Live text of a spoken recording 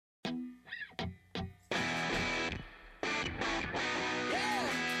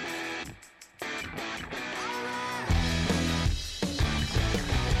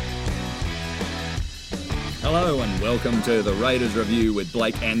Hello and welcome to the Raiders Review with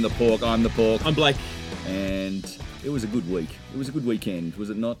Blake and the Pork. I'm the Pork. I'm Blake. And it was a good week. It was a good weekend, was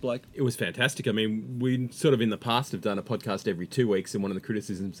it not, Blake? It was fantastic. I mean, we sort of in the past have done a podcast every 2 weeks, and one of the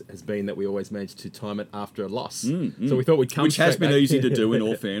criticisms has been that we always manage to time it after a loss. So we thought we'd come Which has been back. easy to do, in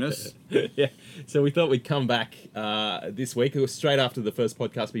all fairness. Yeah. So we thought we'd come back this week. It was straight after the first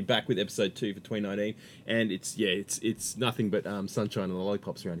podcast. Be back with episode 2 for 2019, and it's nothing but sunshine and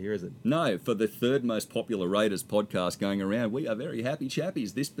lollipops around here, is it? No, for the third most popular Raiders podcast going around, we are very happy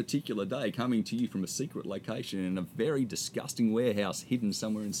chappies this particular day, coming to you from a secret location in a very disgusting warehouse hidden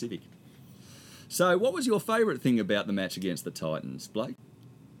somewhere in Civic. So, what was your favourite thing about the match against the Titans, Blake?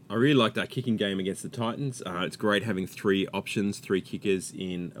 I really liked our kicking game against the Titans. It's great having three options, three kickers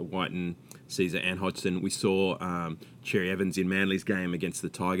in Whiten, Caesar and Hodgson. We saw Cherry Evans in Manly's game against the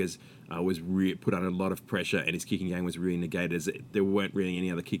Tigers was put under a lot of pressure, and his kicking game was really negated as there weren't really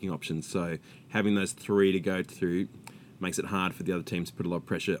any other kicking options. So having those three to go through makes it hard for the other teams to put a lot of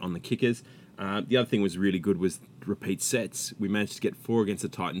pressure on the kickers. The other thing was really good was repeat sets. We managed to get 4 against the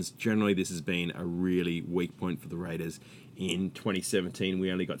Titans. Generally, this has been a really weak point for the Raiders. In 2017,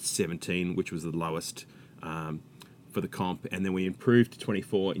 we only got 17, which was the lowest for the comp. And then we improved to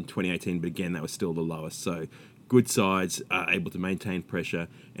 24 in 2018, but again, that was still the lowest. So good sides are able to maintain pressure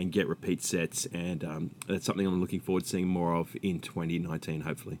and get repeat sets. And that's something I'm looking forward to seeing more of in 2019,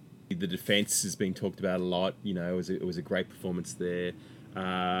 hopefully. The defence has been talked about a lot. You know, it was a great performance there.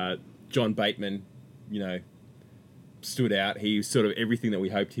 John Bateman, stood out. He was sort of everything that we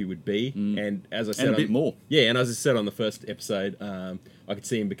hoped he would be. And as I said... And a bit more. Yeah, and as I said on the first episode, I could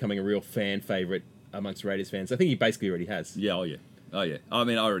see him becoming a real fan favourite amongst Raiders fans. I think he basically already has. Yeah, oh yeah. I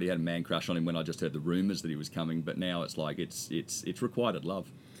mean, I already had a man crush on him when I just heard the rumours that he was coming, but now it's like it's requited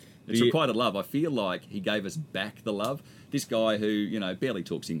love. It's requited love. I feel like he gave us back the love. This guy who, barely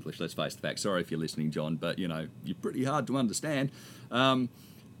talks English, let's face the fact. Sorry if you're listening, John, but, you're pretty hard to understand.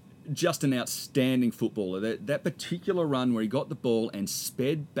 Just an outstanding footballer. That particular run where he got the ball and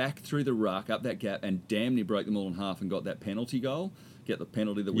sped back through the ruck, up that gap, and damn near broke them all in half and got that penalty goal. Get the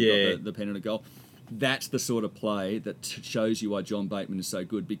penalty that we got, the penalty goal. That's the sort of play that shows you why John Bateman is so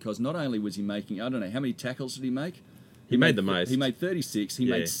good, because not only was he making, I don't know, how many tackles did he make? He made the most. He made 36. He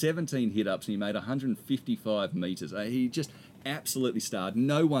made 17 hit-ups, and he made 155 metres. He just absolutely starred.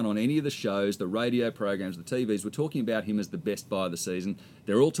 No one on any of the shows, the radio programs, the TVs were talking about him as the best buy of the season.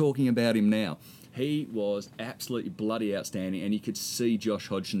 They're all talking about him now. He was absolutely bloody outstanding, and you could see Josh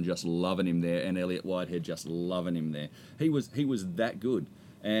Hodgson just loving him there, and Elliot Whitehead just loving him there. He was that good.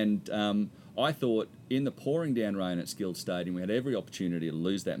 And I thought in the pouring down rain at Skilled Stadium, we had every opportunity to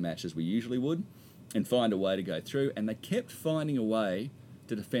lose that match as we usually would and find a way to go through, and they kept finding a way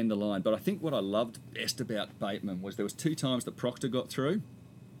to defend the line. But I think what I loved best about Bateman was there was 2 times that Proctor got through,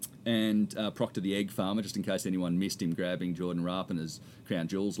 and Proctor the egg farmer, just in case anyone missed him grabbing Jordan Rapina's crown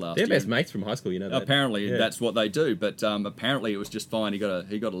jewels last year. They're best mates from high school, that. Apparently, that's what they do. But apparently, it was just fine. He got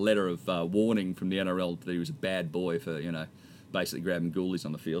a letter of warning from the NRL that he was a bad boy for basically grabbing goalies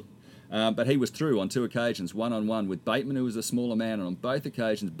on the field. But he was through on 2 occasions, one-on-one with Bateman, who was a smaller man, and on both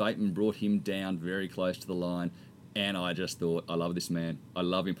occasions, Bateman brought him down very close to the line. And I just thought, I love this man. I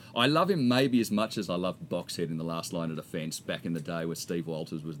love him. I love him maybe as much as I loved Boxhead in the last line of defence back in the day where Steve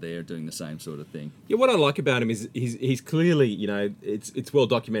Walters was there doing the same sort of thing. Yeah, what I like about him is he's clearly, it's well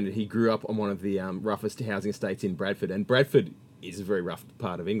documented. He grew up on one of the roughest housing estates in Bradford, and Bradford is a very rough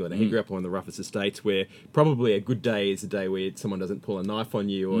part of England. And he grew up on one of the roughest estates where probably a good day is a day where someone doesn't pull a knife on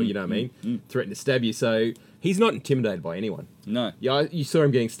you or, threaten to stab you. So he's not intimidated by anyone. No. Yeah, you saw him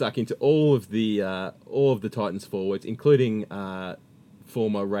getting stuck into all of the Titans forwards, including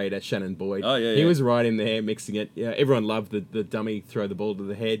former Raider Shannon Boyd. Oh, yeah, He was right in there mixing it. Yeah, everyone loved the dummy throw the ball to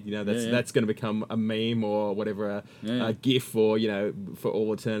the head. That's going to become a meme or whatever, a GIF or, for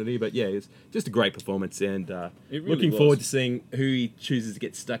all eternity. But yeah, it's just a great performance, and looking forward to seeing who he chooses to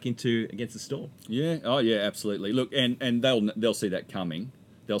get stuck into against the Storm. Yeah, oh yeah, absolutely. Look, and they'll see that coming.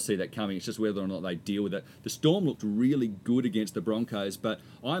 They'll see that coming. It's just whether or not they deal with it. The Storm looked really good against the Broncos, but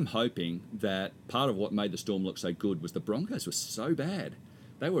I'm hoping that part of what made the Storm look so good was the Broncos were so bad.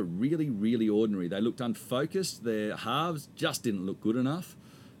 They were really, really ordinary. They looked unfocused. Their halves just didn't look good enough,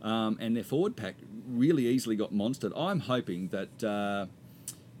 and their forward pack really easily got monstered. I'm hoping that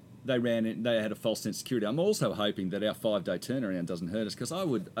they had a false sense of security. I'm also hoping that our 5-day turnaround doesn't hurt us, because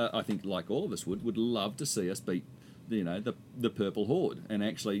I think like all of us would love to see us beat the Purple Horde, and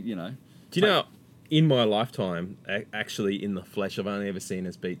actually, Do you know, in my lifetime, actually in the flesh, I've only ever seen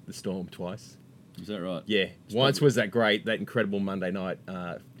us beat the Storm twice. Is that right? Yeah. Once was that incredible Monday night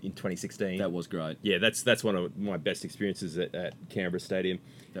in 2016. That was great. Yeah, that's one of my best experiences at Canberra Stadium.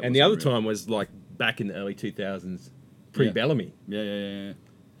 And the other time was like back in the early 2000s, pre-Bellamy. Yeah.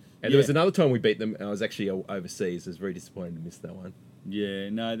 And there was another time we beat them, and I was actually overseas. I was very disappointed to miss that one. Yeah,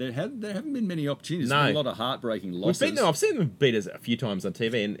 no, there haven't been many opportunities. No. There's been a lot of heartbreaking losses. We've beaten them. I've seen them beat us a few times on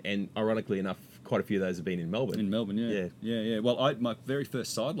TV, and ironically enough, quite a few of those have been in Melbourne. In Melbourne, yeah. Well, my very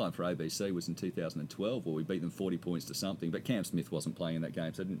first sideline for ABC was in 2012, where we beat them 40 points to something, but Cam Smith wasn't playing in that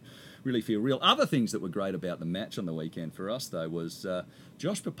game, so it didn't really feel real. Other things that were great about the match on the weekend for us, though, was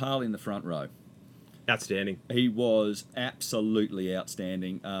Josh Papali in the front row. Outstanding. He was absolutely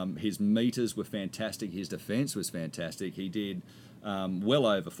outstanding. His meters were fantastic. His defence was fantastic. He did well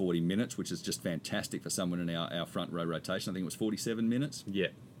over 40 minutes, which is just fantastic for someone in our front row rotation. I think it was 47 minutes. Yeah.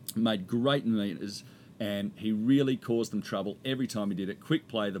 Made great meters, and he really caused them trouble every time he did it. Quick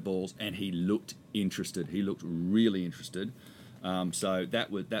play the balls, and he looked interested. He looked really interested. So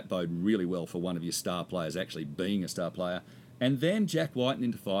that bode really well for one of your star players actually being a star player. And then Jack Whiten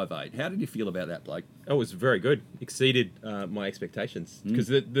into 5'8". How did you feel about that, Blake? Oh, it was very good. Exceeded my expectations. Because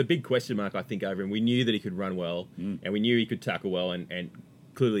the big question mark, I think, over him, we knew that he could run well, and we knew he could tackle well, and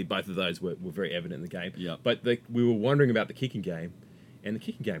clearly both of those were very evident in the game. Yeah. But we were wondering about the kicking game, and the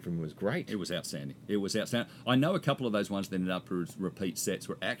kicking game from him was great. It was outstanding. I know a couple of those ones that ended up as repeat sets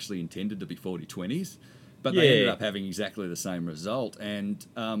were actually intended to be 40-20s. But they ended up having exactly the same result, and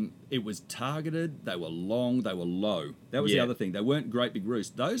it was targeted. They were long. They were low. That was the other thing. They weren't great big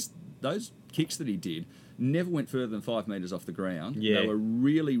roosts. Those kicks that he did never went further than 5 metres off the ground. Yeah. They were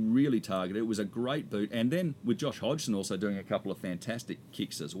really, really targeted. It was a great boot. And then with Josh Hodgson also doing a couple of fantastic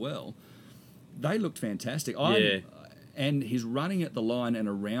kicks as well, they looked fantastic. And his running at the line and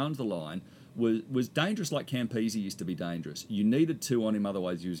around the line was dangerous, like Campese used to be dangerous. You needed 2 on him,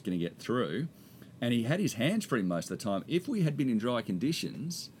 otherwise you was going to get through. And he had his hands free most of the time. If we had been in dry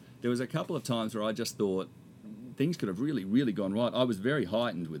conditions, there was a couple of times where I just thought things could have really, really gone right. I was very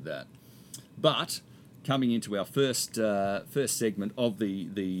heightened with that. But coming into our first segment of the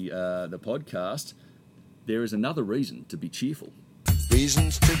podcast, there is another reason to be cheerful.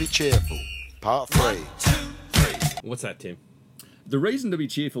 Reasons to be cheerful, part 3. 1, 2, 3. What's that, Tim? The reason to be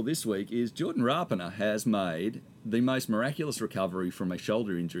cheerful this week is Jordan Rapana has made the most miraculous recovery from a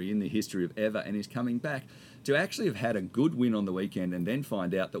shoulder injury in the history of ever, and is coming back to actually have had a good win on the weekend and then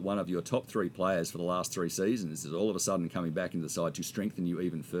find out that one of your top 3 players for the last 3 seasons is all of a sudden coming back and decide to strengthen you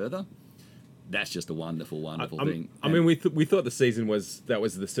even further. That's just a wonderful, wonderful thing. I mean, we thought the season was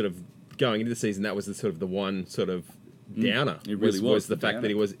the sort of going into the season, that was the sort of the one sort of downer. It really was the the fact downer.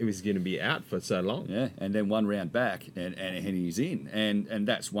 that he was going to be out for so long. Yeah, and then 1 round back, and he's in, and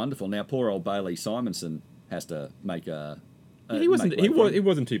that's wonderful. Now, poor old Bailey Simonson has to make a. He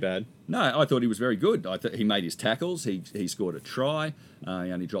wasn't too bad. No, I thought he was very good. I thought he made his tackles. He scored a try. He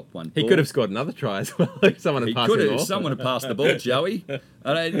only dropped 1 ball. He could have scored another try as well if someone had passed the ball. Someone had passed the ball, Joey.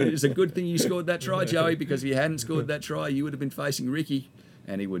 It's a good thing you scored that try, Joey, because if you hadn't scored that try, you would have been facing Ricky,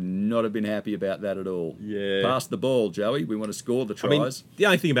 and he would not have been happy about that at all. Yeah. Pass the ball, Joey. We want to score the tries. I mean, the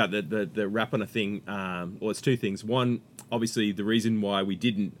only thing about the Rapana thing, it's 2 things. One, obviously, the reason why we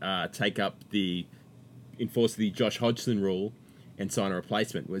didn't enforce the Josh Hodgson rule and sign a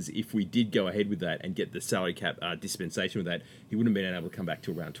replacement was if we did go ahead with that and get the salary cap dispensation with that, he wouldn't have been able to come back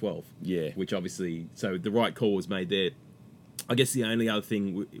till round 12. Yeah. Which obviously, so the right call was made there. I guess the only other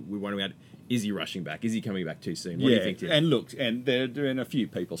thing we're wondering about, is he rushing back? Is he coming back too soon? What do you think, Tim? And look, and there are a few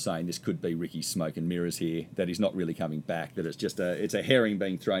people saying this could be Ricky's smoke and mirrors here, that he's not really coming back, that it's just a herring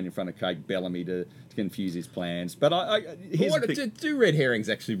being thrown in front of Craig Bellamy to confuse his plans. But do red herrings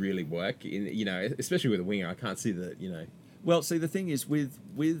actually really work? Especially with a winger, I can't see that. Well, see, the thing is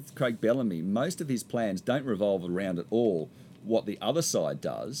with Craig Bellamy, most of his plans don't revolve around at all what the other side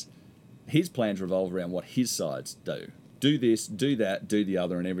does. His plans revolve around what his sides do. Do this, do that, do the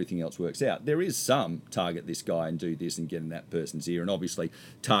other, and everything else works out. There is some target this guy and do this and get in that person's ear, and obviously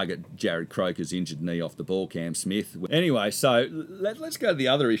target Jared Croker's injured knee off the ball, Cam Smith. Anyway, so let's go to the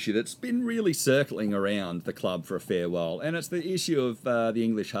other issue that's been really circling around the club for a fair while, and it's the issue of the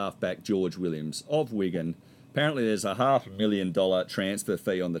English halfback George Williams of Wigan. Apparently there's a $500,000 transfer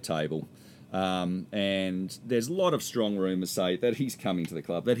fee on the table. And there's a lot of strong rumours say that he's coming to the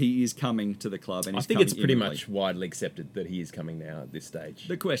club, that he is coming to the club. And I think it's pretty much widely accepted that he is coming now at this stage.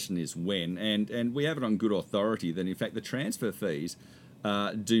 The question is when, and we have it on good authority that in fact the transfer fees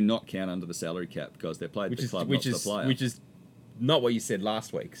do not count under the salary cap because they're paid to the club, not to the player. Which is not what you said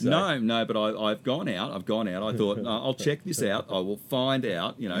last week. So. No, but I've gone out. I thought, I'll check this out. I will find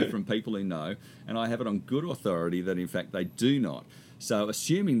out, from people who know. And I have it on good authority that, in fact, they do not. So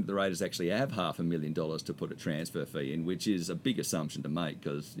assuming that the Raiders actually have $500,000 to put a transfer fee in, which is a big assumption to make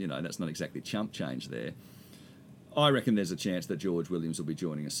because, that's not exactly chump change there, I reckon there's a chance that George Williams will be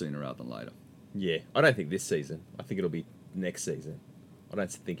joining us sooner rather than later. Yeah, I don't think this season. I think it'll be next season. I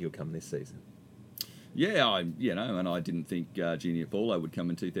don't think he'll come this season. Yeah, and I didn't think Junior Paulo would come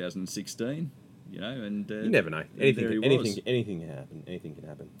in 2016. And You never know. Anything can happen. Anything can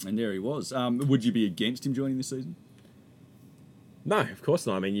happen. And there he was. Would you be against him joining this season? No, of course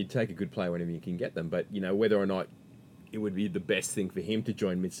not. I mean, you take a good player whenever you can get them, but whether or not it would be the best thing for him to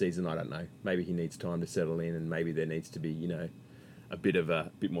join mid-season, I don't know. Maybe he needs time to settle in, and maybe there needs to be a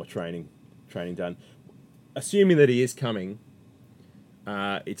bit more training done. Assuming that he is coming,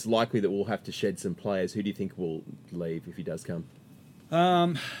 it's likely that we'll have to shed some players. Who do you think will leave if he does come?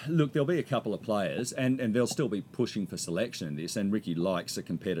 Look, there'll be a couple of players, and they'll still be pushing for selection in this, and Ricky likes a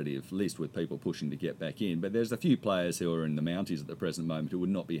competitive list with people pushing to get back in, but there's a few players who are in the Mounties at the present moment who would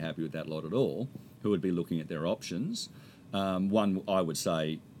not be happy with that lot at all, who would be looking at their options. One, I would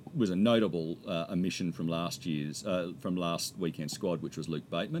say, was a notable omission from last weekend's squad, which was Luke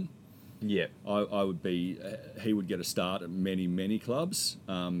Bateman. Yeah, I would be. He would get a start at many clubs.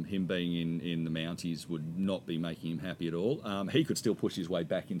 Him being in the Mounties would not be making him happy at all. He could still push his way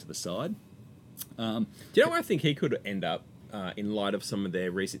back into the side. Do you know where I think he could end up in light of some of their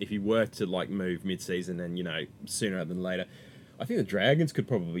recent? If he were to move mid-season and sooner rather than later, I think the Dragons could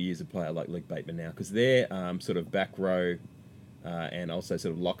probably use a player like Luke Bateman now because their sort of back row. And also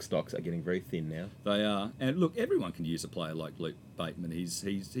sort of lock stocks are getting very thin now. They are. And look, everyone can use a player like Luke Bateman.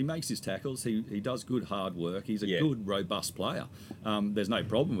 He makes his tackles. He does good hard work. He's a good, robust player. There's no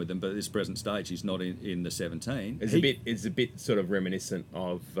problem with him, but at this present stage, he's not in the 17. It's a bit sort of reminiscent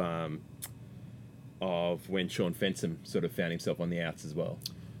of when Sean Fensom sort of found himself on the outs as well.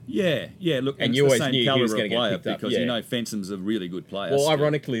 Yeah. Look, and it's you the always same knew he caliber was of going to player get picked up. because Fensom's a really good player. Well,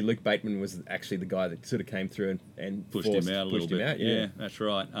 ironically, Luke Bateman was actually the guy that sort of came through and pushed him out a little bit. Yeah, that's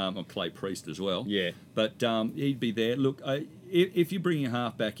right. On Clay Priest as well. Yeah, but he'd be there. Look, if you're bringing a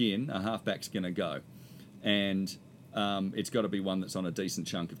halfback in, a halfback's going to go, and it's got to be one that's on a decent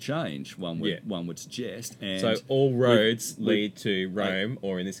chunk of change. One would suggest. And so all roads lead to Rome,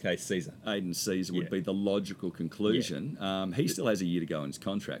 or in this case, Caesar. Aidan Caesar would be the logical conclusion. Yeah. He still has a year to go in his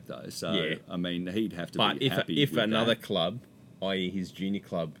contract, though. So I mean, he'd have to be happy. But if another that. club, i.e., his junior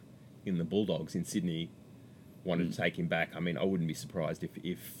club in the Bulldogs in Sydney, wanted to take him back, I mean, I wouldn't be surprised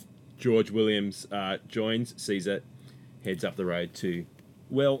if George Williams joins Caesar, heads up the road to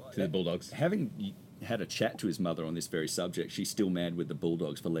the Bulldogs. Having had a chat to his mother on this very subject, she's still mad with the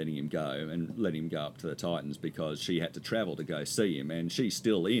Bulldogs for letting him go and letting him go up to the Titans because she had to travel to go see him, and she's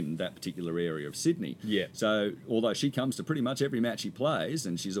still in that particular area of Sydney. Yeah. So although she comes to pretty much every match he plays,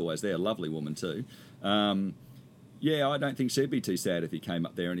 and she's always there, lovely woman too. I don't think she'd be too sad if he came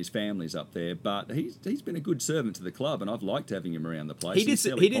up there and his family's up there. But he's been a good servant to the club, and I've liked having him around the place. He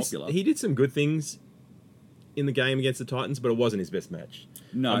did some good things in the game against the Titans, but it wasn't his best match.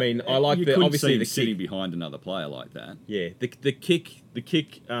 No, I mean, I like obviously the sitting behind another player like that. Yeah, the kick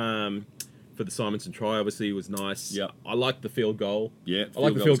for the Simonson try obviously was nice. Yeah, I like the field goal. Yeah, I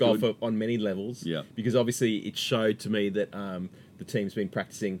like the field goal on many levels. Yeah, because obviously it showed to me that the team's been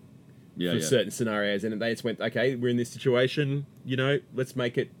practicing for certain scenarios, and they just went, okay, we're in this situation. Let's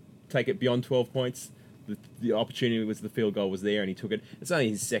take it beyond 12 points. The opportunity was the field goal was there, and he took it. It's only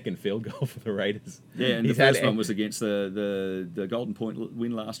his second field goal for the Raiders. Yeah, and the first one was against the Golden Point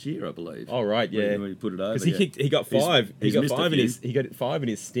win last year, I believe. Oh right, yeah. When he put it over, because he got five. He got five in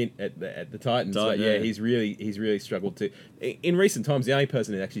his stint at the Titans. But he's really struggled to. In recent times, the only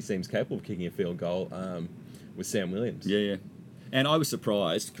person who actually seems capable of kicking a field goal was Sam Williams. Yeah. And I was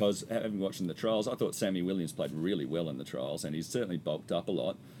surprised because having watched the trials, I thought Sammy Williams played really well in the trials, and he's certainly bulked up a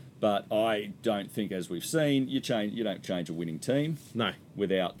lot. But I don't think, as we've seen, you don't change a winning team. No.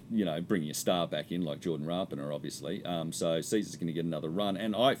 Without, bringing a star back in like Jordan Rapiner, obviously. So Caesar's going to get another run.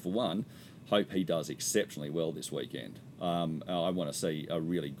 And I, for one, hope he does exceptionally well this weekend. I want to see a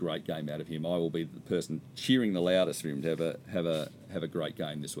really great game out of him. I will be the person cheering the loudest for him to have a great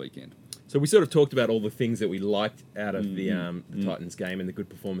game this weekend. So we sort of talked about all the things that we liked out of the Titans game and the good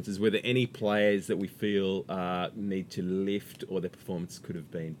performances. Were there any players that we feel need to lift or their performance could have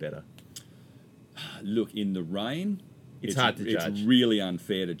been better? Look, in the rain, it's hard to judge. It's really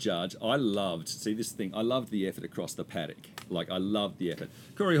unfair to judge. I loved the effort across the paddock. I loved the effort.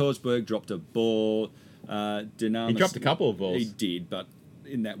 Corey Horsburgh dropped a ball. Dynamis, he dropped a couple of balls. He did, but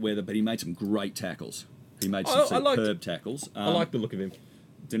in that weather. But he made some great tackles. He made some superb tackles. I like the look of him.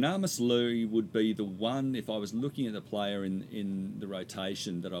 Dynamis Louis would be the one, if I was looking at the player in the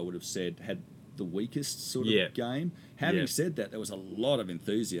rotation, that I would have said had the weakest sort of game. Having said that, there was a lot of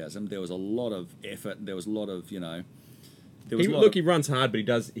enthusiasm. There was a lot of effort. There was a lot of, he runs hard, but he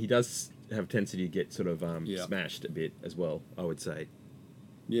does have a tendency to get sort of smashed a bit as well, I would say.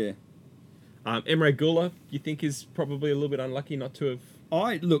 Yeah. Emre Gula, you think is probably a little bit unlucky not to have.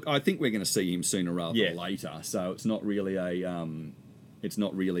 I think we're going to see him sooner rather than later. So it's not really a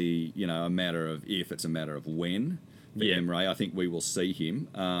matter of if, it's a matter of when. For Emre, I think we will see him.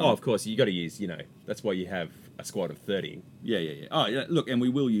 Of course, you got to use. That's why you have a squad of 30. Yeah. Oh, yeah. Look, and we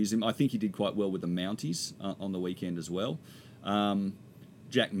will use him. I think he did quite well with the Mounties on the weekend as well.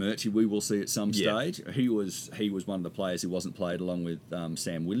 Jack Murchie, we will see at some stage. He was one of the players who wasn't played along with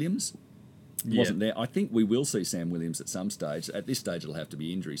Sam Williams. Wasn't there. I think we will see Sam Williams at some stage. At this stage, it'll have to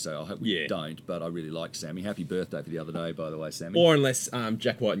be injury, so I hope we don't. But I really like Sammy. Happy birthday for the other day, by the way, Sammy. Or unless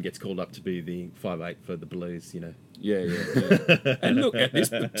Jack Whiten gets called up to be the 5'8" for the Blues, Yeah. And look, at this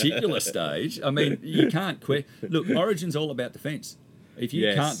particular stage, I mean, you can't quit. Look, Origin's all about defence. If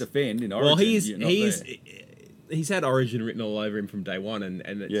you can't defend in Origin, he's had Origin written all over him from day one, and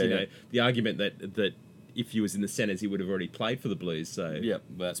the argument that if he was in the centres, he would have already played for the Blues. So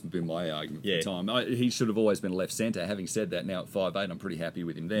that's been my argument for the time. He should have always been left centre. Having said that, now at 5'8", I'm pretty happy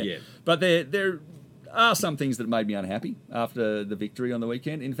with him there. Yeah. But there are some things that made me unhappy after the victory on the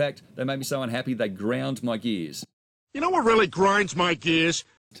weekend. In fact, they made me so unhappy they ground my gears. You know what really grinds my gears?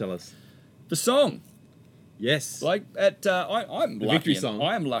 Tell us. The song. Yes. Like I'm the lucky. victory song.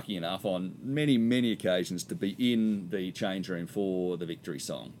 I am lucky enough on many occasions to be in the change room for the victory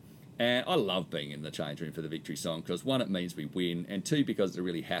song. And I love being in the change room for the victory song because, one, it means we win, and two, because it's a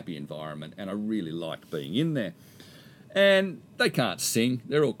really happy environment, and I really like being in there. And they can't sing.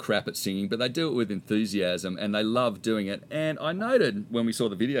 They're all crap at singing, but they do it with enthusiasm, and they love doing it. And I noted when we saw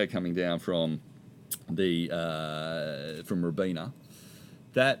the video coming down from Rabina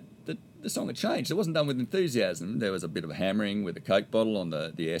that the song had changed. It wasn't done with enthusiasm. There was a bit of hammering with a Coke bottle on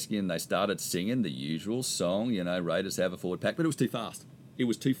the esky, and they started singing the usual song, Raiders have a forward pack, but it was too fast. It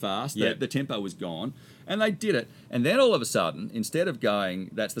was too fast. Yeah. The tempo was gone. And they did it. And then all of a sudden, instead of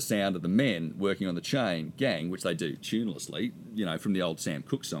going, that's the sound of the men working on the chain gang, which they do tunelessly, from the old Sam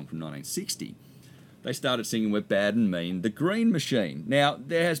Cooke song from 1960, they started singing We're Bad and Mean, the Green Machine. Now,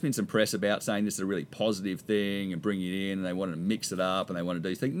 there has been some press about saying this is a really positive thing and bringing it in, and they wanted to mix it up and they want to do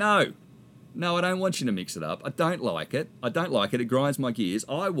this thing. No, I don't want you to mix it up. I don't like it. It grinds my gears.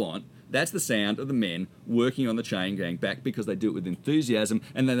 That's the sound of the men working on the chain gang back because they do it with enthusiasm,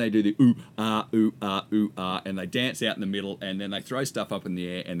 and then they do the ooh, ah, and they dance out in the middle, and then they throw stuff up in the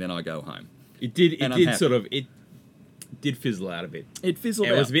air, and then I go home. It did fizzle out a bit. It fizzled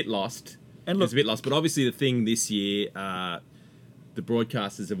out. It was a bit lost. But obviously the thing this year, the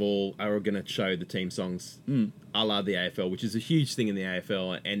broadcasters are all going to show the team songs a la the AFL, which is a huge thing in the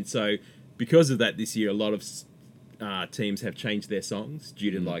AFL, and so because of that this year, a lot of teams have changed their songs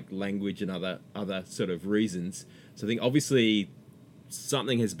due to language and other sort of reasons. So I think obviously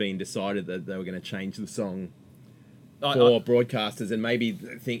something has been decided that they were going to change the song for broadcasters, and maybe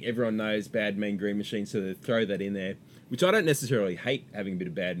I think everyone knows Bad Mean Green Machine, so they throw that in there, which I don't necessarily hate having a bit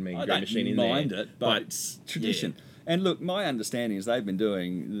of Bad Mean Green Machine in there. I don't mind it, but it's tradition. Yeah. And look, my understanding is they've been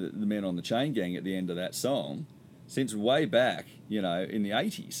doing the men on the chain gang at the end of that song since way back, in the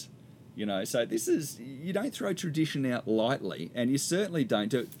 80s. So this is, you don't throw tradition out lightly, and you certainly don't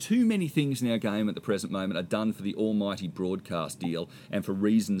do it. Too many things in our game at the present moment are done for the almighty broadcast deal and for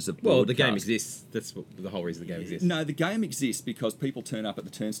reasons of broadcast. Well, the game exists. That's the whole reason the game exists. No, the game exists because people turn up at the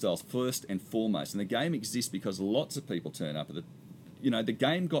turnstiles first and foremost, and the game exists because lots of people turn up at the... the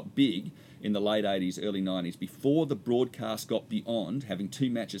game got big in the late 80s, early 90s, before the broadcast got beyond having 2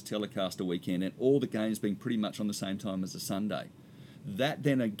 matches telecast a weekend and all the games being pretty much on the same time as a Sunday. That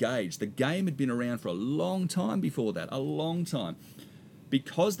then engaged. The game had been around for a long time before that, a long time.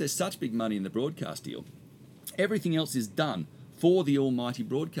 Because there's such big money in the broadcast deal, everything else is done for the almighty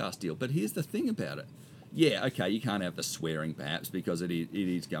broadcast deal. But here's the thing about it. Yeah, okay, you can't have the swearing perhaps because it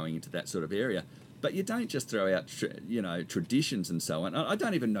is going into that sort of area. But you don't just throw out, traditions and so on. I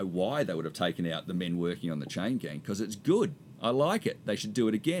don't even know why they would have taken out the men working on the chain gang, because it's good. I like it. They should do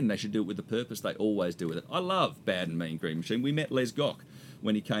it again. They should do it with the purpose they always do with it. I love Bad and Mean Green Machine. We met Les Gock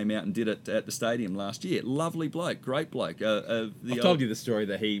when he came out and did it at the stadium last year. Lovely bloke, great bloke. I've told you the story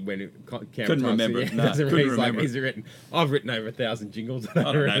that he couldn't remember it. No, couldn't remember it. I've written over 1,000 jingles. I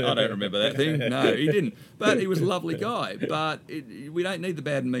don't remember that thing. No, he didn't. But he was a lovely guy. But we don't need the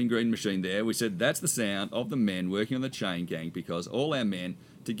Bad and Mean Green Machine there. We said that's the sound of the men working on the chain gang, because all our men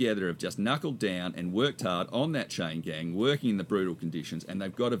together have just knuckled down and worked hard on that chain gang, working in the brutal conditions, and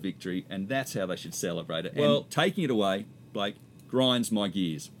they've got a victory, and that's how they should celebrate it. Well, and taking it away, Blake, grinds my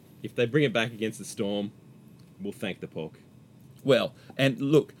gears. If they bring it back against the Storm, we'll thank the pork. Well, and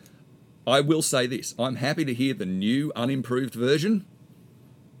look, I will say this. I'm happy to hear the new, unimproved version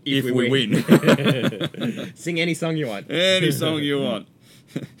if we win. Sing any song you want. Any song you want.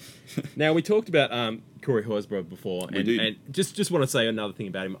 Now, we talked about Corey Horsburgh before, We did. and just want to say another thing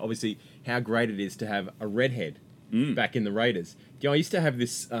about him. Obviously, how great it is to have a redhead back in the Raiders. You know, I used to have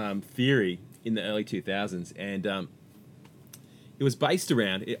this theory in the early 2000s, and it was based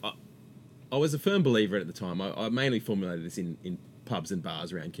around... I was a firm believer at the time. I mainly formulated this in pubs and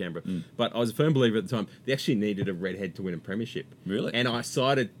bars around Canberra, but I was a firm believer at the time they actually needed a redhead to win a premiership. Really? And I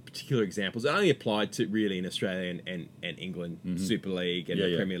cited particular examples. It only applied to really in Australia and England, Super League and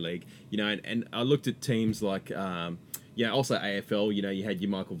the Premier League. You know, and I looked at teams like, also AFL. You know, you had your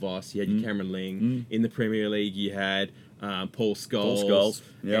Michael Voss, you had your Cameron Ling. In the Premier League, you had Paul Scholes,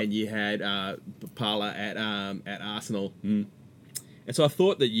 and you had Parla at Arsenal. And so I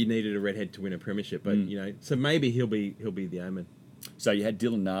thought that you needed a redhead to win a premiership, but you know, so maybe he'll be the omen. So you had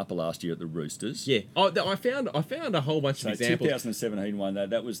Dylan Napa last year at the Roosters. Yeah. Oh, I found a whole bunch of examples. 2017 one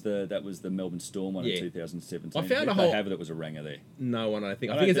that was the Melbourne Storm one in 2017. I found Did a whole. They have that was a ranger there. No one, I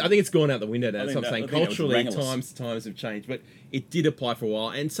think. I think it's gone out the window now. That's what I'm saying. Culturally, times have changed, but it did apply for a while,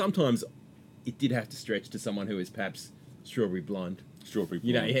 and sometimes it did have to stretch to someone who is perhaps strawberry blonde.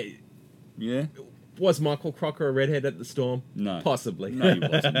 You know, yeah. Was Michael Crocker a redhead at the Storm? No. Possibly. No, he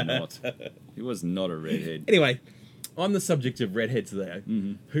was not. He was not a redhead. Anyway, on the subject of redheads, though,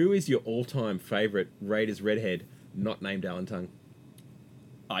 who is your all-time favourite Raiders redhead not named Alan Tongue?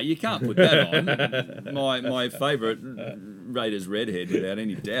 Oh, you can't put that on. My favourite Raiders redhead, without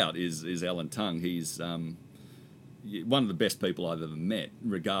any doubt, is Alan Tongue. He's one of the best people I've ever met,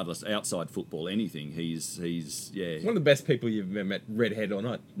 regardless, outside football, anything. He's one of the best people you've ever met, redhead or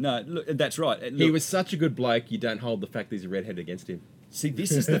not. No, look, that's right. Look, he was such a good bloke, you don't hold the fact that he's a redhead against him. See,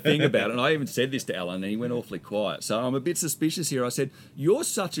 this is the thing about it, and I even said this to Alan, and he went awfully quiet. So I'm a bit suspicious here. I said, you're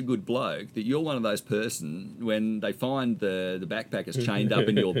such a good bloke that you're one of those person, when they find the backpackers chained up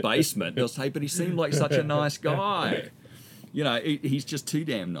in your basement, they'll say, but he seemed like such a nice guy. You know, he's just too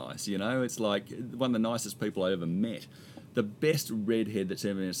damn nice, you know? It's like one of the nicest people I ever met. The best redhead that's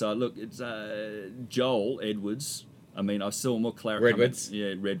ever been. So, look, it's Joel Edwards. I mean, I saw more claret Redwoods.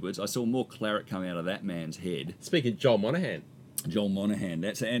 Redwoods. I saw more claret come out of that man's head. Speaking of Joel Monaghan. Joel Monaghan.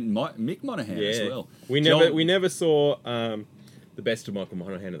 And Mick Monaghan as well. We never saw the best of Michael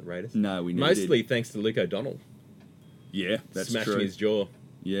Monaghan at the Raiders. No, we never Mostly did. thanks to Luke O'Donnell. Yeah, that's smashing true. his jaw.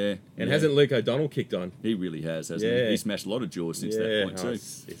 Yeah. And hasn't Luke O'Donnell kicked on? He really has, hasn't he? He smashed a lot of jaws since that point, too.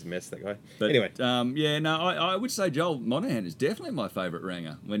 He's a mess, that guy. But, anyway. I would say Joel Monaghan is definitely my favourite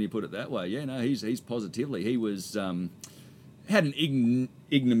ranger, when you put it that way. Yeah, no, he's positively. He was... had an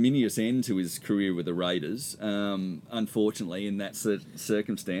ignominious end to his career with the Raiders, unfortunately, in that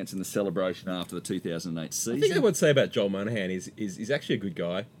circumstance, in the celebration after the 2008 season. I think I would say about Joel Monaghan is he's actually a good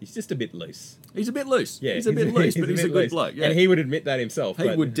guy. He's just a bit loose. He's a bit loose. Yeah, he's a bit loose, but he's a good bloke. Yeah. And he would admit that himself.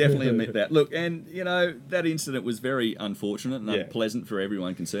 He would definitely admit that. Look, and, you know, that incident was very unfortunate and unpleasant for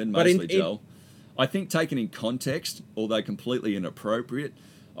everyone concerned, mostly Joel. I think taken in context, although completely inappropriate,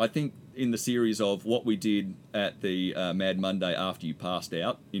 I think in the series of what we did at the Mad Monday after you passed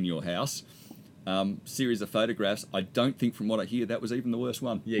out in your house, series of photographs, I don't think from what I hear that was even the worst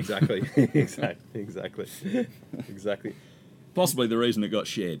one. Yeah, exactly. Exactly. Possibly the reason it got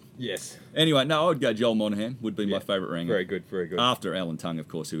shared. Yes. Anyway, no, I would go Joel Monaghan, would be my favourite ranger. Very good, very good. After Alan Tongue, of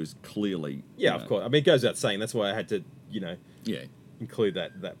course, who was clearly... Yeah, of course. I mean, it goes without saying. That's why I had to, Yeah. include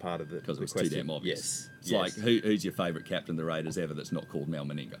that part of the Because it was question. too damn obvious. Yes. It's like, who's your favourite captain of the Raiders ever that's not called Mal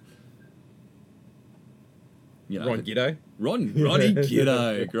Meninga? You know, Ron Giddo? Ronnie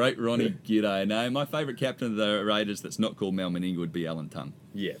Giddo. Great Ronnie Giddo. No, my favourite captain of the Raiders that's not called Mal Meninga would be Alan Tongue.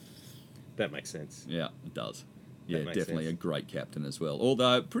 Yeah. That makes sense. Yeah, it does. Yeah, makes definitely sense. a great captain as well.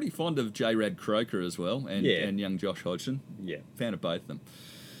 Although, pretty fond of J-Rad Croker as well, and young Josh Hodgson. Yeah. Fan of both of them.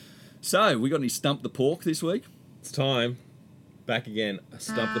 So, we got any Stump the Pork this week? It's time. Back again.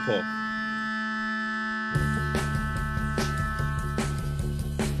 Stump the Pork.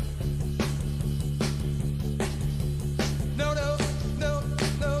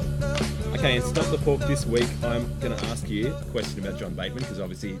 Okay, and Stump the Pork this week, I'm going to ask you a question about John Bateman, because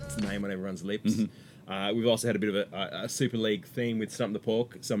obviously it's the name on everyone's lips. We've also had a bit of a Super League theme with Stump the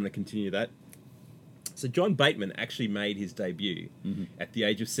Pork, so I'm going to continue that. So John Bateman actually made his debut at the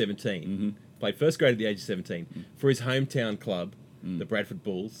age of 17, played first grade at the age of 17, for his hometown club, the Bradford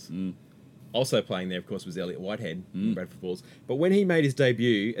Bulls. Also playing there, of course, was Elliot Whitehead, the Bradford Bulls. But when he made his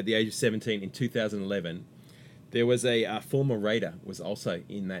debut at the age of 17 in 2011, there was a former Raider was also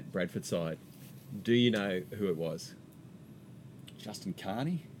in that Bradford side. Do you know who it was? Justin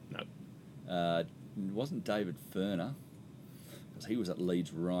Carney? No. It wasn't David Furner, because he was at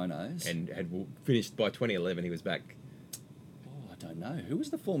Leeds Rhinos. And had finished by 2011, he was back. Oh, I don't know. Who was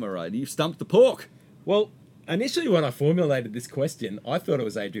the former Raider? You stumped the pork. Well, Initially, when I formulated this question, I thought it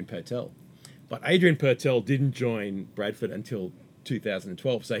was Adrian Pertell. But Adrian Pertell didn't join Bradford until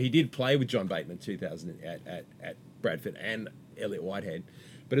 2012. So he did play with John Bateman 2000 at Bradford and Elliot Whitehead.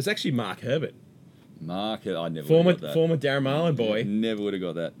 But it's actually Mark Herbert. Mark, I never Former would have got that. former Darren boy. Never would have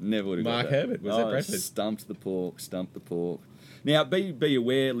got that. Never would have got Mark that. Herbert was at Bradford. Stumped the pork, stumped the pork. Now, be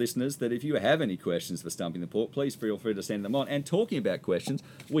aware, listeners, that if you have any questions for Stumping the Pork, please feel free to send them on. And talking about questions,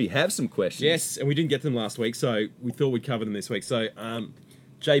 we have some questions. Yes, and we didn't get them last week, so we thought we'd cover them this week. So,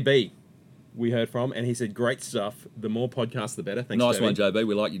 JB, we heard from, and he said, great stuff. The more podcasts, the better. Thanks, Nice JB. one, JB.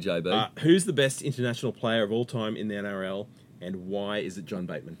 We like you, JB. Who's the best international player of all time in the NRL, and why is it John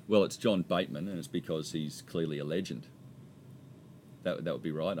Bateman? Well, it's John Bateman, and it's because he's clearly a legend. That would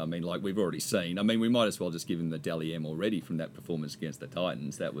be right. I mean, like we've already seen. I mean, we might as well just give him the Dally M already from that performance against the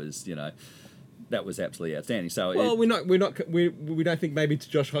Titans. That was, that was absolutely outstanding. So, Well, we don't think maybe it's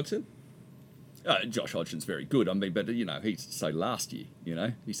Josh Hodgson. Josh Hodgson's very good. I mean, but he's so last year.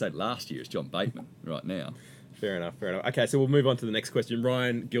 He said last year it's John Bateman right now. Fair enough. Okay, so we'll move on to the next question.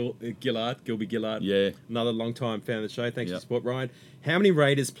 Ryan Gilby Gillard. Yeah. Another long-time fan of the show. Thanks for Yep. your support, Ryan. How many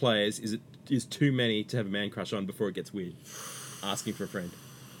Raiders players is too many to have a man crush on before it gets weird? Asking for a friend.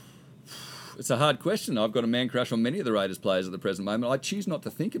 It's a hard question. I've got a man crush on many of the Raiders players at the present moment. I choose not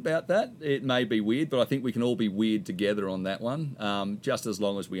to think about that. It may be weird, but I think we can all be weird together on that one. Just as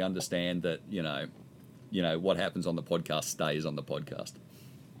long as we understand that, what happens on the podcast stays on the podcast.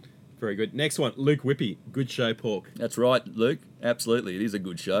 Very good. Next one, Luke Whippy. Good show, Pork. That's right, Luke. Absolutely. It is a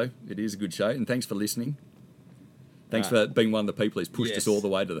good show. It is a good show. And thanks for listening. Thanks for being one of the people who's pushed us all the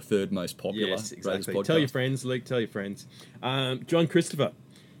way to the third most popular Yes, exactly. Raiders podcast. Tell your friends, Luke. Tell your friends. John Christopher.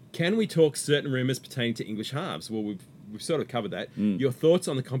 Can we talk certain rumours pertaining to English halves? Well, we've sort of covered that. Your thoughts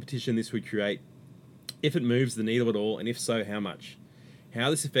on the competition this would create, if it moves the needle at all, and if so, how much? How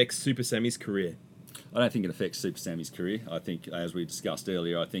this affects Super Sammy's career? I don't think it affects Super Sammy's career. I think, as we discussed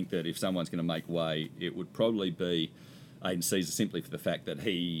earlier, I think that if someone's going to make way, it would probably be Aiden Caesar, simply for the fact that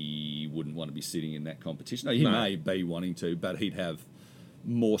he wouldn't want to be sitting in that competition. He may be wanting to, but he'd have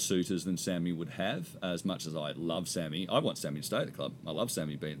more suitors than Sammy would have. As much as I love Sammy, I want Sammy to stay at the club. I love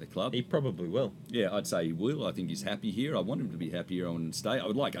Sammy being at the club. He probably will. Yeah, I'd say he will. I think he's happy here. I want him to be happy here and stay. I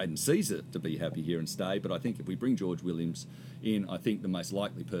would like Aiden Caesar to be happy here and stay, but I think if we bring George Williams in, I think the most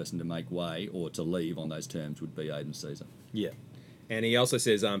likely person to make way or to leave on those terms would be Aiden Caesar. Yeah. And he also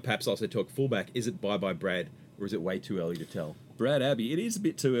says, perhaps also talk fullback. Is it bye-bye Brad, or is it way too early to tell? Brad Abbey, it is a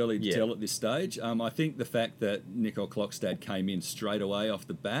bit too early to tell at this stage. I think the fact that Nico Klokstad came in straight away off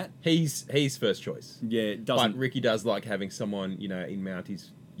the bat. He's first choice. Yeah, it doesn't. But Ricky does like having someone, in mount.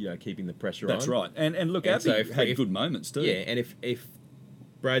 He's, keeping the pressure on. That's right. And look, Abbey had good moments too. Yeah, and if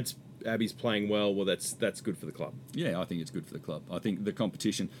Abbey's playing well, that's good for the club. Yeah, I think it's good for the club. I think the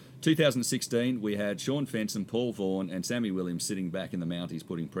competition. 2016, we had Sean Fenton, Paul Vaughan, and Sammy Williams sitting back in the Mounties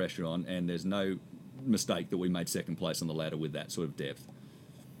putting pressure on, and there's no mistake that we made second place on the ladder with that sort of depth.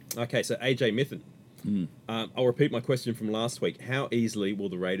 Okay, so AJ Mithen. I'll repeat my question from last week. How easily will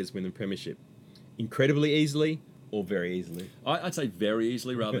the Raiders win the premiership? Incredibly easily or very easily? I'd say very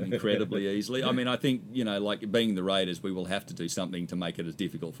easily rather than incredibly easily. I mean, I think, like being the Raiders, we will have to do something to make it as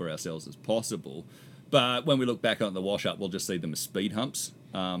difficult for ourselves as possible. But when we look back on the wash-up, we'll just see them as speed humps.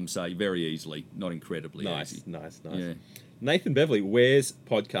 So very easily, not incredibly easy. Nice. Yeah. Nathan Beverley, where's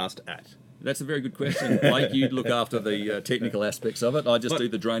podcast at? That's a very good question, Blake. You look after the technical aspects of it. I just do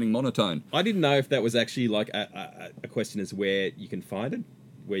the draining monotone. I didn't know if that was actually like a question as where you can find it,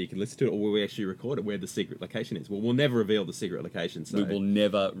 where you can listen to it, or where we actually record it, where the secret location is. Well, we'll never reveal the secret location. So. We will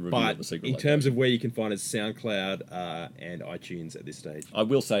never reveal but the secret in location. terms of where you can find it, SoundCloud and iTunes at this stage. I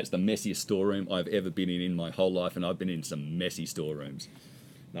will say it's the messiest storeroom I've ever been in my whole life, and I've been in some messy storerooms.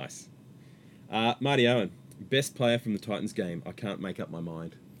 Nice. Marty Owen, best player from the Titans game. I can't make up my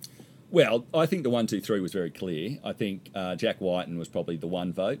mind. Well, I think the 1, 2, 3 was very clear. I think Jack Whiten was probably the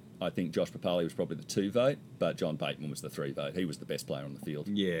 1 vote. I think Josh Papali was probably the 2 vote, but John Bateman was the 3 vote. He was the best player on the field.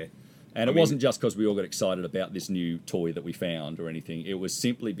 Yeah. And it wasn't just because we all got excited about this new toy that we found or anything. It was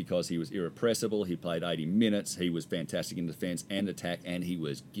simply because he was irrepressible. He played 80 minutes. He was fantastic in defence and attack, and he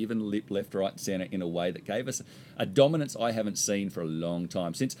was given lip left, right, and centre in a way that gave us a dominance I haven't seen for a long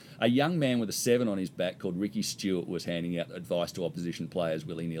time. Since a young man with a 7 on his back called Ricky Stewart was handing out advice to opposition players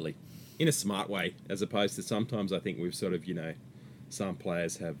willy-nilly. In a smart way, as opposed to sometimes I think we've sort of, some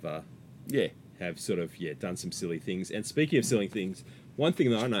players have sort of done some silly things. And speaking of silly things, one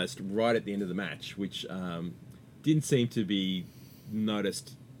thing that I noticed right at the end of the match, which didn't seem to be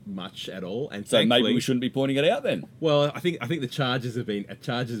noticed much at all, and so maybe we shouldn't be pointing it out then. Well, I think the charges have been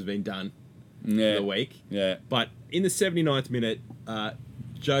done for the week. Yeah. But in the 79th minute,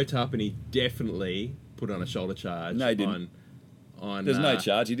 Joe Tarpany definitely put on a shoulder charge. No, he didn't. On There's no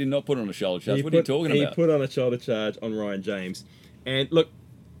charge. He did not put on a shoulder charge. he What are you put- talking He about? put on a shoulder charge on Ryan James. And look,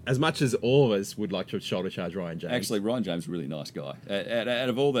 as much as all of us would like to shoulder charge Ryan James, Actually, Ryan James is a really nice guy. Out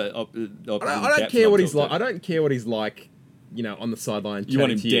of all the I don't care what he's like. I don't care what he's like. On the sideline. You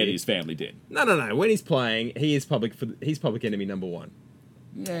want him chatting to dead? you. His family dead. No. When he's playing, he is he's public enemy number one.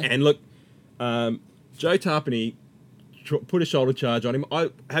 Yeah. And look, Joe Tarpany put a shoulder charge on him.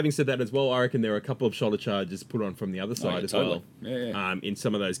 Having said that as well, I reckon there were a couple of shoulder charges put on from the other side as totally. well. Yeah. In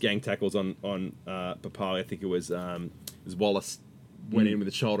some of those gang tackles on Papali, I think it was Wallace went in with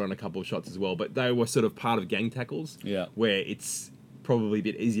a shoulder on a couple of shots as well. But they were sort of part of gang tackles. Yeah. Where it's probably a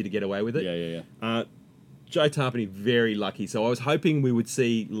bit easier to get away with it. Yeah. Joe Tarpany, very lucky. So I was hoping we would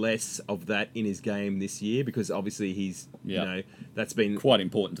see less of that in his game this year because obviously he's, that's been Quite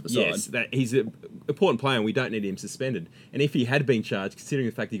important to the side. Yes, that he's an important player and we don't need him suspended. And if he had been charged, considering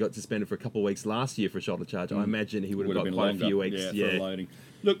the fact he got suspended for a couple of weeks last year for a shoulder charge, I imagine he would have got been quite longer. a few weeks. For a loading.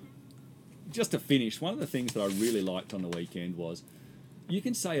 Look, just to finish, one of the things that I really liked on the weekend was you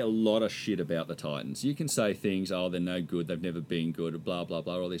can say a lot of shit about the Titans. You can say things, they're no good, they've never been good, blah, blah,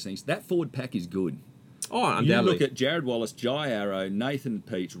 blah, all these things. That forward pack is good. Oh, You undoubtedly. look at Jared Wallace, Jai Arrow, Nathan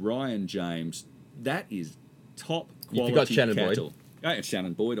Peach, Ryan James. That is top quality You've got Shannon cattle. And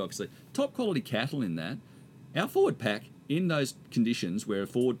Shannon Boyd, obviously. Top quality cattle in that. Our forward pack, in those conditions where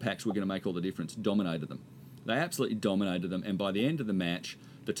forward packs were going to make all the difference, dominated them. They absolutely dominated them. And by the end of the match,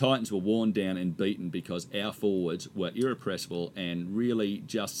 the Titans were worn down and beaten because our forwards were irrepressible and really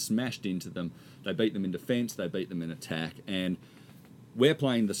just smashed into them. They beat them in defence, they beat them in attack. And we're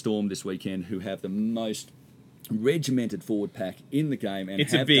playing the Storm this weekend, who have the most regimented forward pack in the game and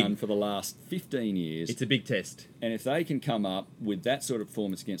have done for the last 15 years. It's a big test. And if they can come up with that sort of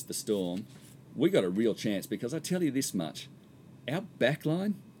performance against the Storm, we got a real chance. Because I tell you this much, our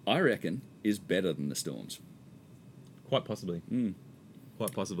backline, I reckon, is better than the Storm's. Quite possibly.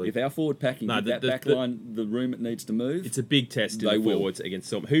 Quite possibly. If our forward pack can give that backline the room it needs to move, It's a big test in They the will. forwards against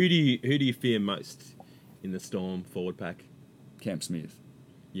Storm. Who do you fear most in the Storm forward pack? Cam Smith.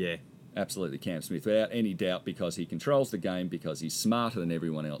 Yeah. Absolutely Cam Smith, without any doubt, because he controls the game, because he's smarter than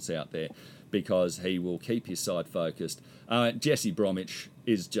everyone else out there, because he will keep his side focused. Jesse Bromwich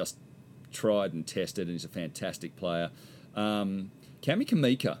is just tried and tested, and he's a fantastic player. Kami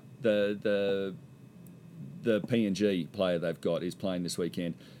Kamika, the PNG player they've got, is playing this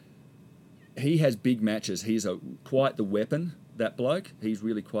weekend. He has big matches. He's quite the weapon, that bloke. He's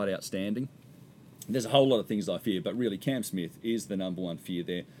really quite outstanding. There's a whole lot of things I fear, but really Cam Smith is the number one fear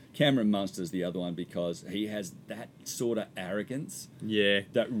there. Cameron Munster's the other one because he has that sort of arrogance Yeah.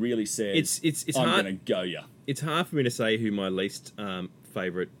 that really says, It's I'm hard. going to go ya. It's hard for me to say who my least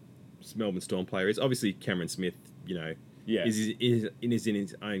favourite Melbourne Storm player is. Obviously, Cameron Smith, Yeah. is in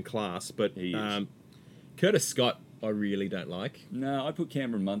his own class. But He is. Curtis Scott, I really don't like. No, I put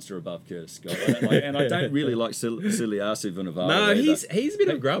Cameron Munster above Curtis Scott. And I don't really like Siliasu Vunivalu. No, either. he's a bit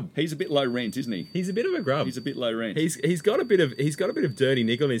of a grub. He's a bit low rent, isn't he? He's a bit of a grub. He's a bit low rent. He's got a bit of dirty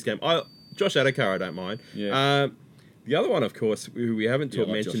nickel in his game. Josh Adokar, I don't mind. Yeah. The other one, of course, who we haven't Yeah, I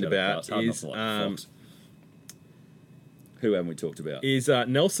like mentioned Josh Adokar. about It's hard not is to like Fox. Who haven't we talked about?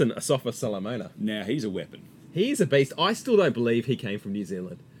 Nelson Asafa Salamona. Now, he's a weapon. He's a beast. I still don't believe he came from New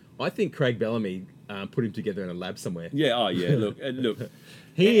Zealand. I think Craig Bellamy put him together in a lab somewhere. Yeah, look.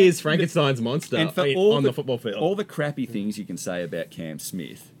 He is Frankenstein's monster And for on the football field. all the crappy things you can say about Cam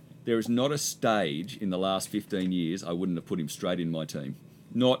Smith, there is not a stage in the last 15 years I wouldn't have put him straight in my team.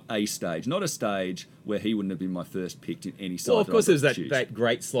 Not a stage. Not a stage where he wouldn't have been my first pick in any side. Well, of course, that I there's could choose. that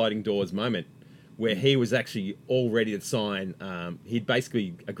great sliding doors moment where he was actually all ready to sign. He'd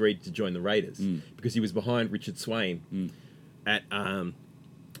basically agreed to join the Raiders because he was behind Richard Swain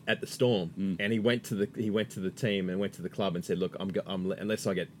at the Storm, and he went to the team and went to the club and said, "Look, I'm unless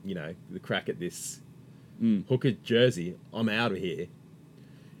I get the crack at this hooker jersey, I'm out of here."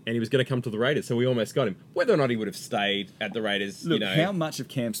 And he was going to come to the Raiders, so we almost got him. Whether or not he would have stayed at the Raiders, Look, how much of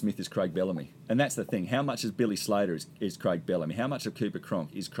Cam Smith is Craig Bellamy? And that's the thing. How much of Billy Slater is Craig Bellamy? How much of Cooper Cronk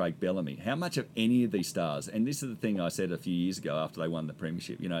is Craig Bellamy? How much of any of these stars? And this is the thing I said a few years ago after they won the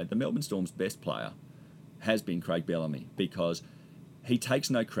premiership. The Melbourne Storm's best player has been Craig Bellamy because he takes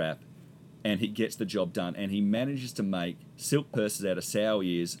no crap and he gets the job done and he manages to make silk purses out of sour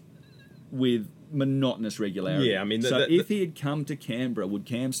ears with monotonous regularity. Yeah, I mean, if he had come to Canberra, would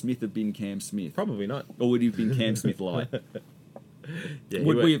Cam Smith have been Cam Smith? Probably not. Or would he have been Cam Smith light? Yeah,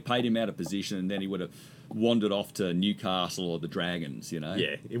 Would we have paid him out of position and then he would have wandered off to Newcastle or the Dragons, Yeah,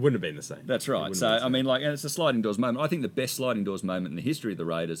 it wouldn't have been the same. That's right. So, I mean, and it's a sliding doors moment. I think the best sliding doors moment in the history of the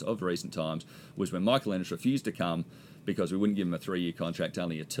Raiders of recent times was when Michael Ennis refused to come because we wouldn't give him a 3-year contract,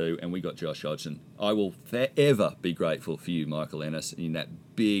 only a 2, and we got Josh Hodgson. I will forever be grateful for you, Michael Ennis, in that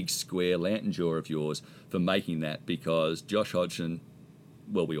big, square lantern jaw of yours for making that, because Josh Hodgson,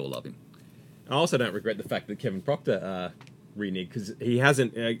 well, we all love him. I also don't regret the fact that Kevin Proctor reneged, because he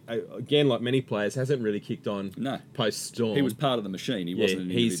hasn't, again, like many players, hasn't really kicked on post-Storm. He was part of the machine. He wasn't an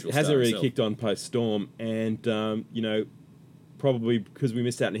individual hasn't really himself. kicked on post-Storm, and, probably because we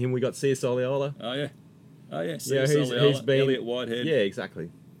missed out on him, we got C.S. Oliola. Oh, yeah. He's been Elliot Whitehead. Yeah, exactly.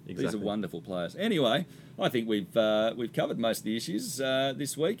 These are wonderful players. Anyway, I think we've covered most of the issues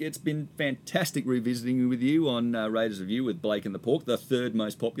this week. It's been fantastic revisiting with you on Raiders Review with Blake and the Pork, the third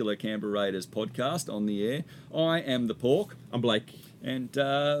most popular Canberra Raiders podcast on the air. I am the Pork. I'm Blake. And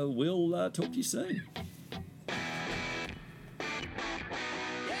we'll talk to you soon.